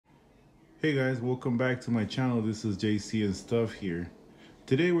Hey guys, welcome back to my channel. This is JC and Stuff here.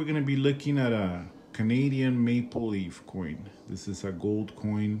 Today we're going to be looking at a Canadian maple leaf coin. This is a gold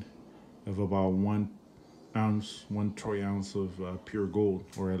coin of about 1 ounce, 1 troy ounce of pure gold,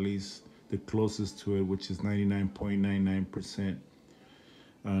 or at least the closest to it, which is 99.99%.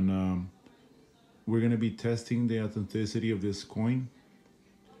 And we're going to be testing the authenticity of this coin.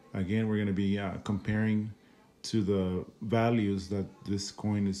 Again, we're going to be comparing to the values that this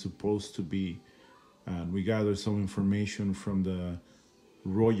coin is supposed to be. And we gathered some information from the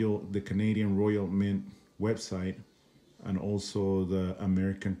Canadian Royal Mint website, and also the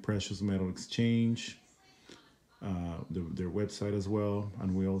American Precious Metal Exchange, their website as well.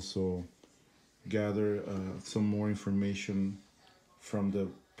 And we also gather some more information from the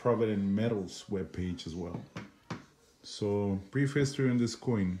Provident Metals webpage as well. So, brief history on this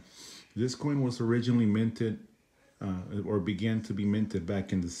coin. This coin was originally minted or began to be minted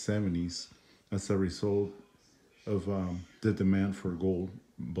back in the 70s as a result of the demand for gold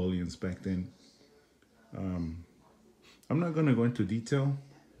bullions back then. I'm not going to go into detail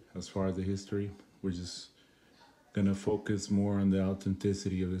as far as the history. We're just going to focus more on the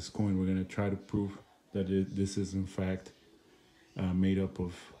authenticity of this coin. We're going to try to prove that this is in fact made up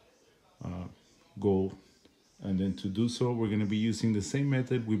of gold. And then to do so, we're going to be using the same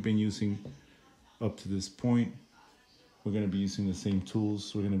method we've been using up to this point. We're going to be using the same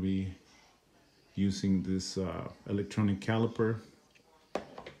tools. We're going to be using this electronic caliper.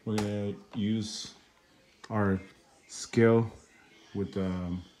 We're going to use our scale with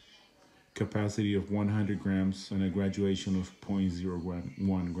capacity of 100 grams and a graduation of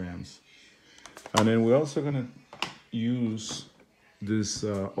 0.01 grams. And then we're also going to use this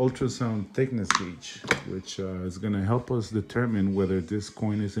ultrasound thickness gauge, which is going to help us determine whether this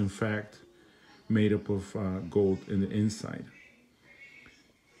coin is in fact made up of gold in the inside.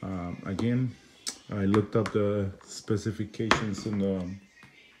 Again, I looked up the specifications in the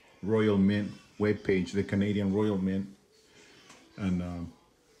Royal Mint webpage, the Canadian Royal Mint, and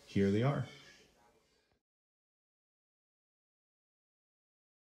here they are.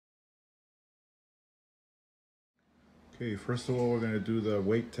 Okay, first of all, we're going to do the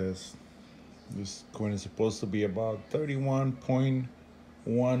weight test. This coin is supposed to be about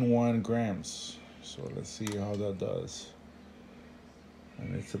 31.11 grams. So let's see how that does.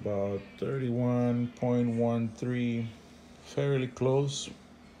 And it's about 31.13, fairly close.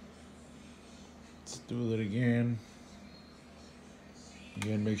 Let's do that again.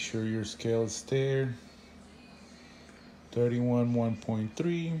 Again, make sure your scale is there.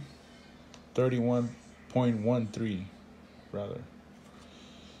 31.13, 31.13 rather.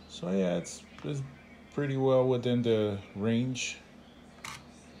 So yeah, it's pretty well within the range.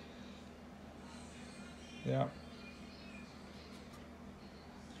 Yeah.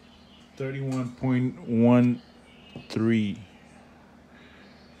 31.13.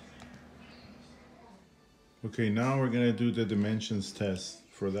 Okay, now we're gonna do the dimensions test.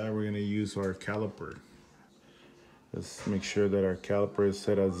 For that, we're gonna use our caliper. Let's make sure that our caliper is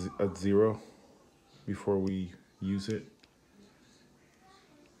set at 0 before we use it.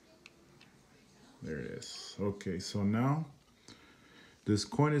 There it is. Okay, so now this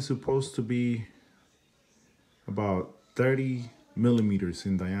coin is supposed to be about 30 millimeters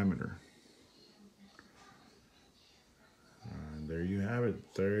in diameter. And there you have it,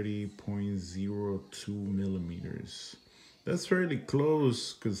 30.02 millimeters. That's fairly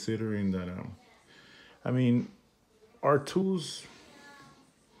close considering that, I mean, our tools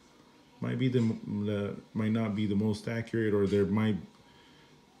might be might not be the most accurate, or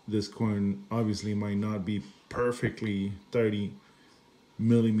this coin obviously might not be perfectly 30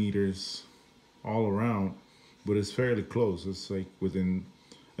 millimeters all around, but it's fairly close. It's like within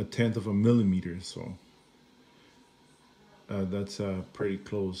 1/10 of a millimeter, so that's a pretty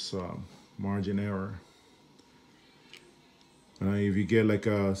close margin error. If you get like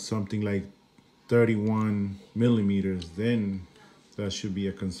something like 31 millimeters, then that should be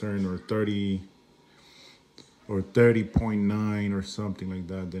a concern, or 30 or 30.9 or something like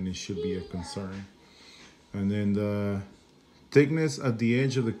that, then it should be a concern. And then the thickness at the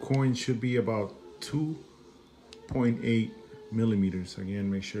edge of the coin should be about 2.8 millimeters. Again,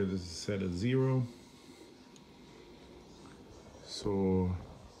 make sure this is set at 0. So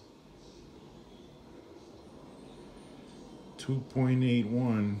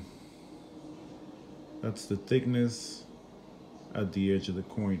 2.81, that's the thickness at the edge of the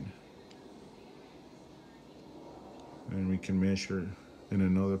coin. And we can measure in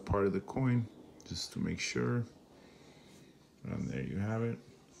another part of the coin just to make sure. And there you have it,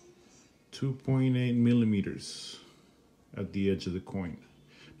 2.8 millimeters at the edge of the coin.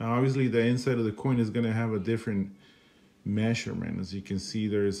 Now, obviously, the inside of the coin is going to have a different measurement. As you can see,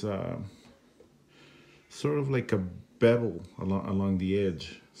 there's sort of like a bevel along the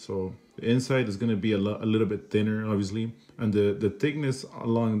edge. So the inside is going to be a little bit thinner, obviously, and the thickness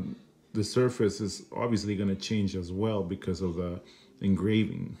along the surface is obviously going to change as well because of the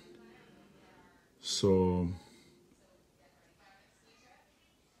engraving. So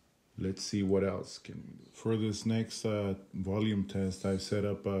let's see what else can we do. For this next volume test, I've set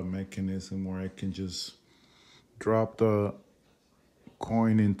up a mechanism where I can just drop the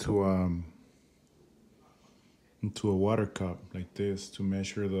coin into a water cup like this to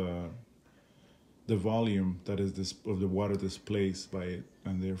measure the volume that is this of the water displaced by it,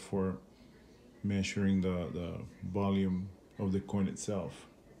 and therefore measuring the volume of the coin itself.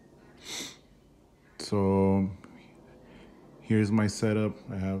 So here's my setup.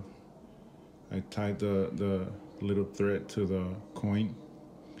 I tied the little thread to the coin,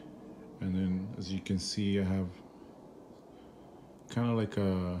 and then as you can see, I have kind of like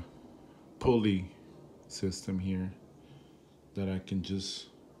a pulley system here that I can just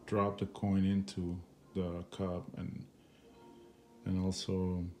drop the coin into the cup, and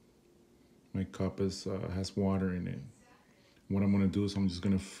also my cup has water in it. What I'm gonna do is I'm just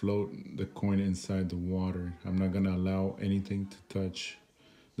gonna float the coin inside the water. I'm not gonna allow anything to touch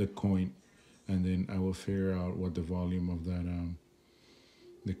the coin, and then I will figure out what the volume of that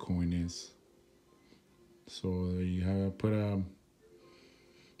the coin is. So there you have it.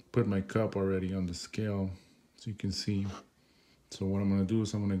 Put my cup already on the scale, so you can see. So what I'm gonna do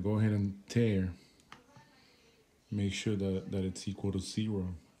is I'm gonna go ahead and tare, make sure that it's equal to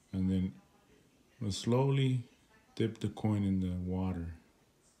 0, and then I'm gonna slowly dip the coin in the water,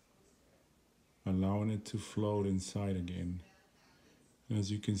 allowing it to float inside again. And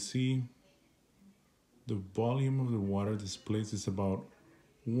as you can see, the volume of the water displaced is about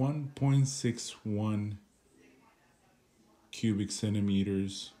 1.61 cubic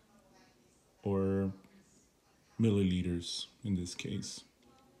centimeters, or milliliters in this case.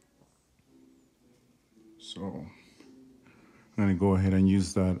 So I'm gonna go ahead and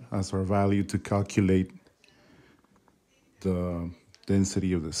use that as our value to calculate the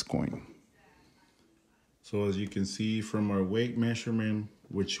density of this coin. So as you can see from our weight measurement,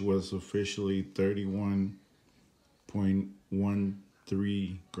 which was officially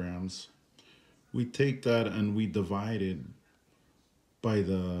 31.13 grams, we take that and we divide it by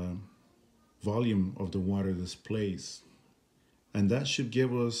the volume of the water displaced. And that should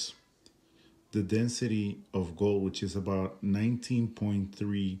give us the density of gold, which is about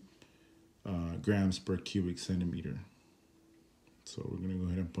 19.3 grams per cubic centimeter. So we're gonna go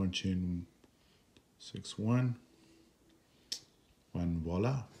ahead and punch in 6.1, and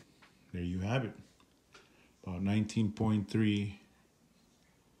voila, there you have it. About 19.3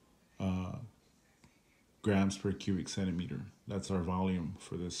 grams per cubic centimeter. That's our volume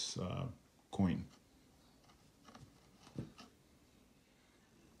for this coin.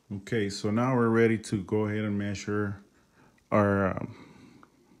 Okay, so now we're ready to go ahead and measure our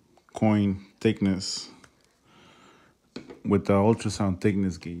coin thickness with the ultrasound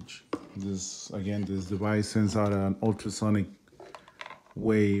thickness gauge. This device sends out an ultrasonic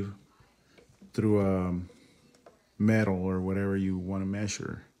wave through a metal or whatever you want to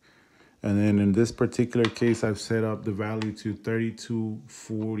measure. And then in this particular case, I've set up the value to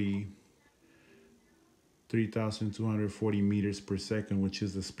 3,240 meters per second, which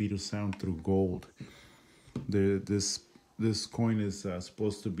is the speed of sound through gold. This coin is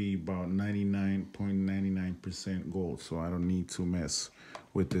supposed to be about 99.99% gold, so I don't need to mess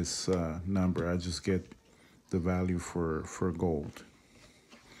with this number. I just get the value for gold.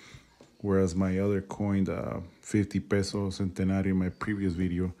 Whereas my other coin, the 50 peso centenario in my previous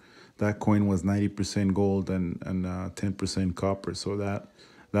video, that coin was 90% gold and 10% copper. So that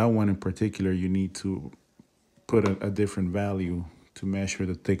one in particular, you need to put a different value to measure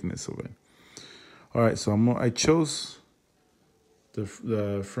the thickness of it. All right, so I chose the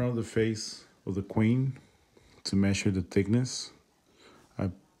front of the face of the queen to measure the thickness. I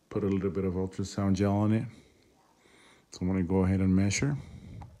put a little bit of ultrasound gel on it. So I'm gonna go ahead and measure.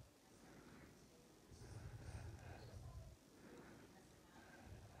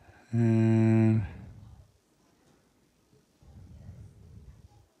 And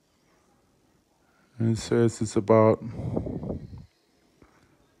it says it's about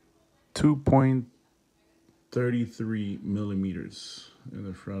 2.33 millimeters in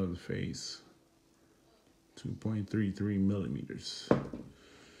the front of the face. 2.33 millimeters.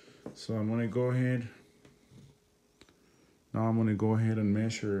 So I'm gonna go ahead. Now I'm gonna go ahead and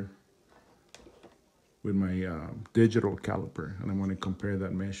measure with my digital caliper, and I'm going to compare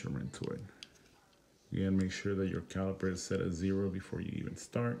that measurement to it. Again, make sure that your caliper is set at 0 before you even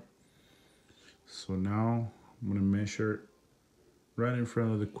start. So now I'm going to measure right in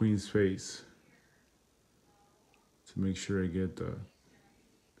front of the queen's face to make sure I get the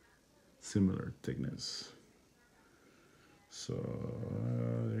similar thickness. So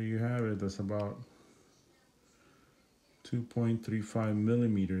there you have it. That's about 2.35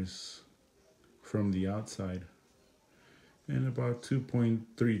 millimeters from the outside and about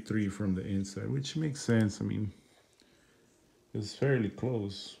 2.33 from the inside, which makes sense. I mean, it's fairly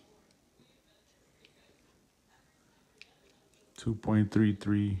close.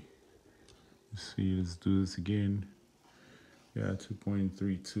 2.33. Let's see, let's do this again. Yeah,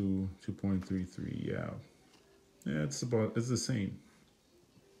 2.32, 2.33, yeah. Yeah, it's the same.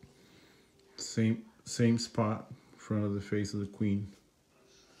 Same spot in front of the face of the queen.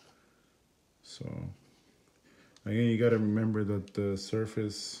 So again, you gotta remember that the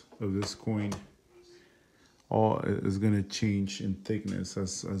surface of this coin all is gonna change in thickness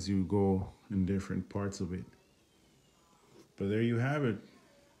as you go in different parts of it. But there you have it,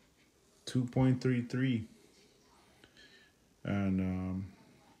 2.33. And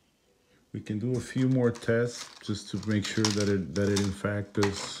we can do a few more tests just to make sure that it in fact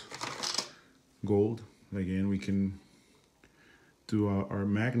is gold. Again, we can do our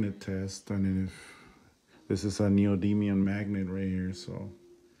magnet test, and then if this is a neodymium magnet right here, so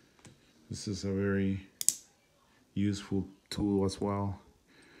this is a very useful tool as well.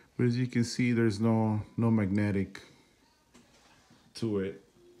 But as you can see, there's no magnetic to it.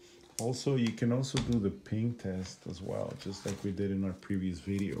 Also, you can also do the ping test as well, just like we did in our previous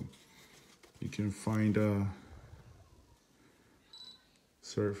video. You can find a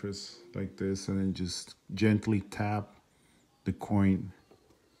surface like this and then just gently tap the coin,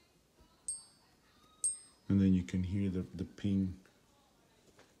 and then you can hear the ping.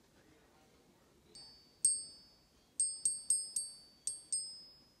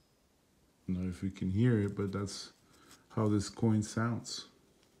 I don't know if you can hear it, but that's how this coin sounds.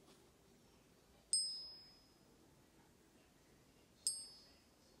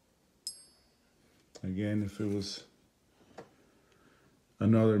 Again, if it was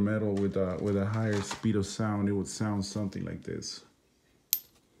another metal with a higher speed of sound, it would sound something like this.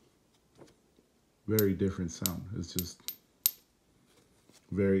 Very different sound. It's just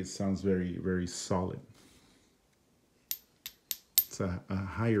it sounds very, very solid. It's a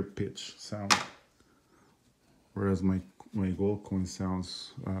higher pitch sound, whereas my gold coin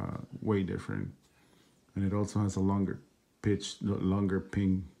sounds way different, and it also has a longer pitch, longer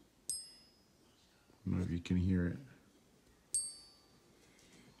ping. I don't know if you can hear it.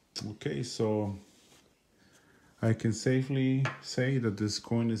 Okay, so I can safely say that this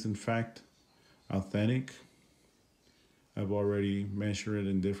coin is in fact authentic. I've already measured it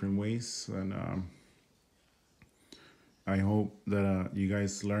in different ways, and I hope that you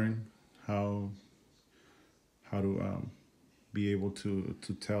guys learn how to be able to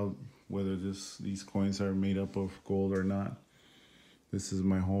tell whether these coins are made up of gold or not. This is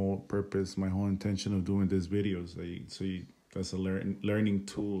my whole purpose, my whole intention of doing these videos. That's a learning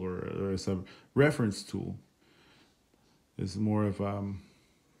tool or as a reference tool. It's more of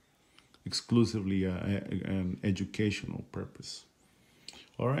exclusively an educational purpose.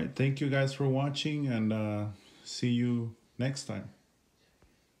 All right, thank you guys for watching, and see you next time.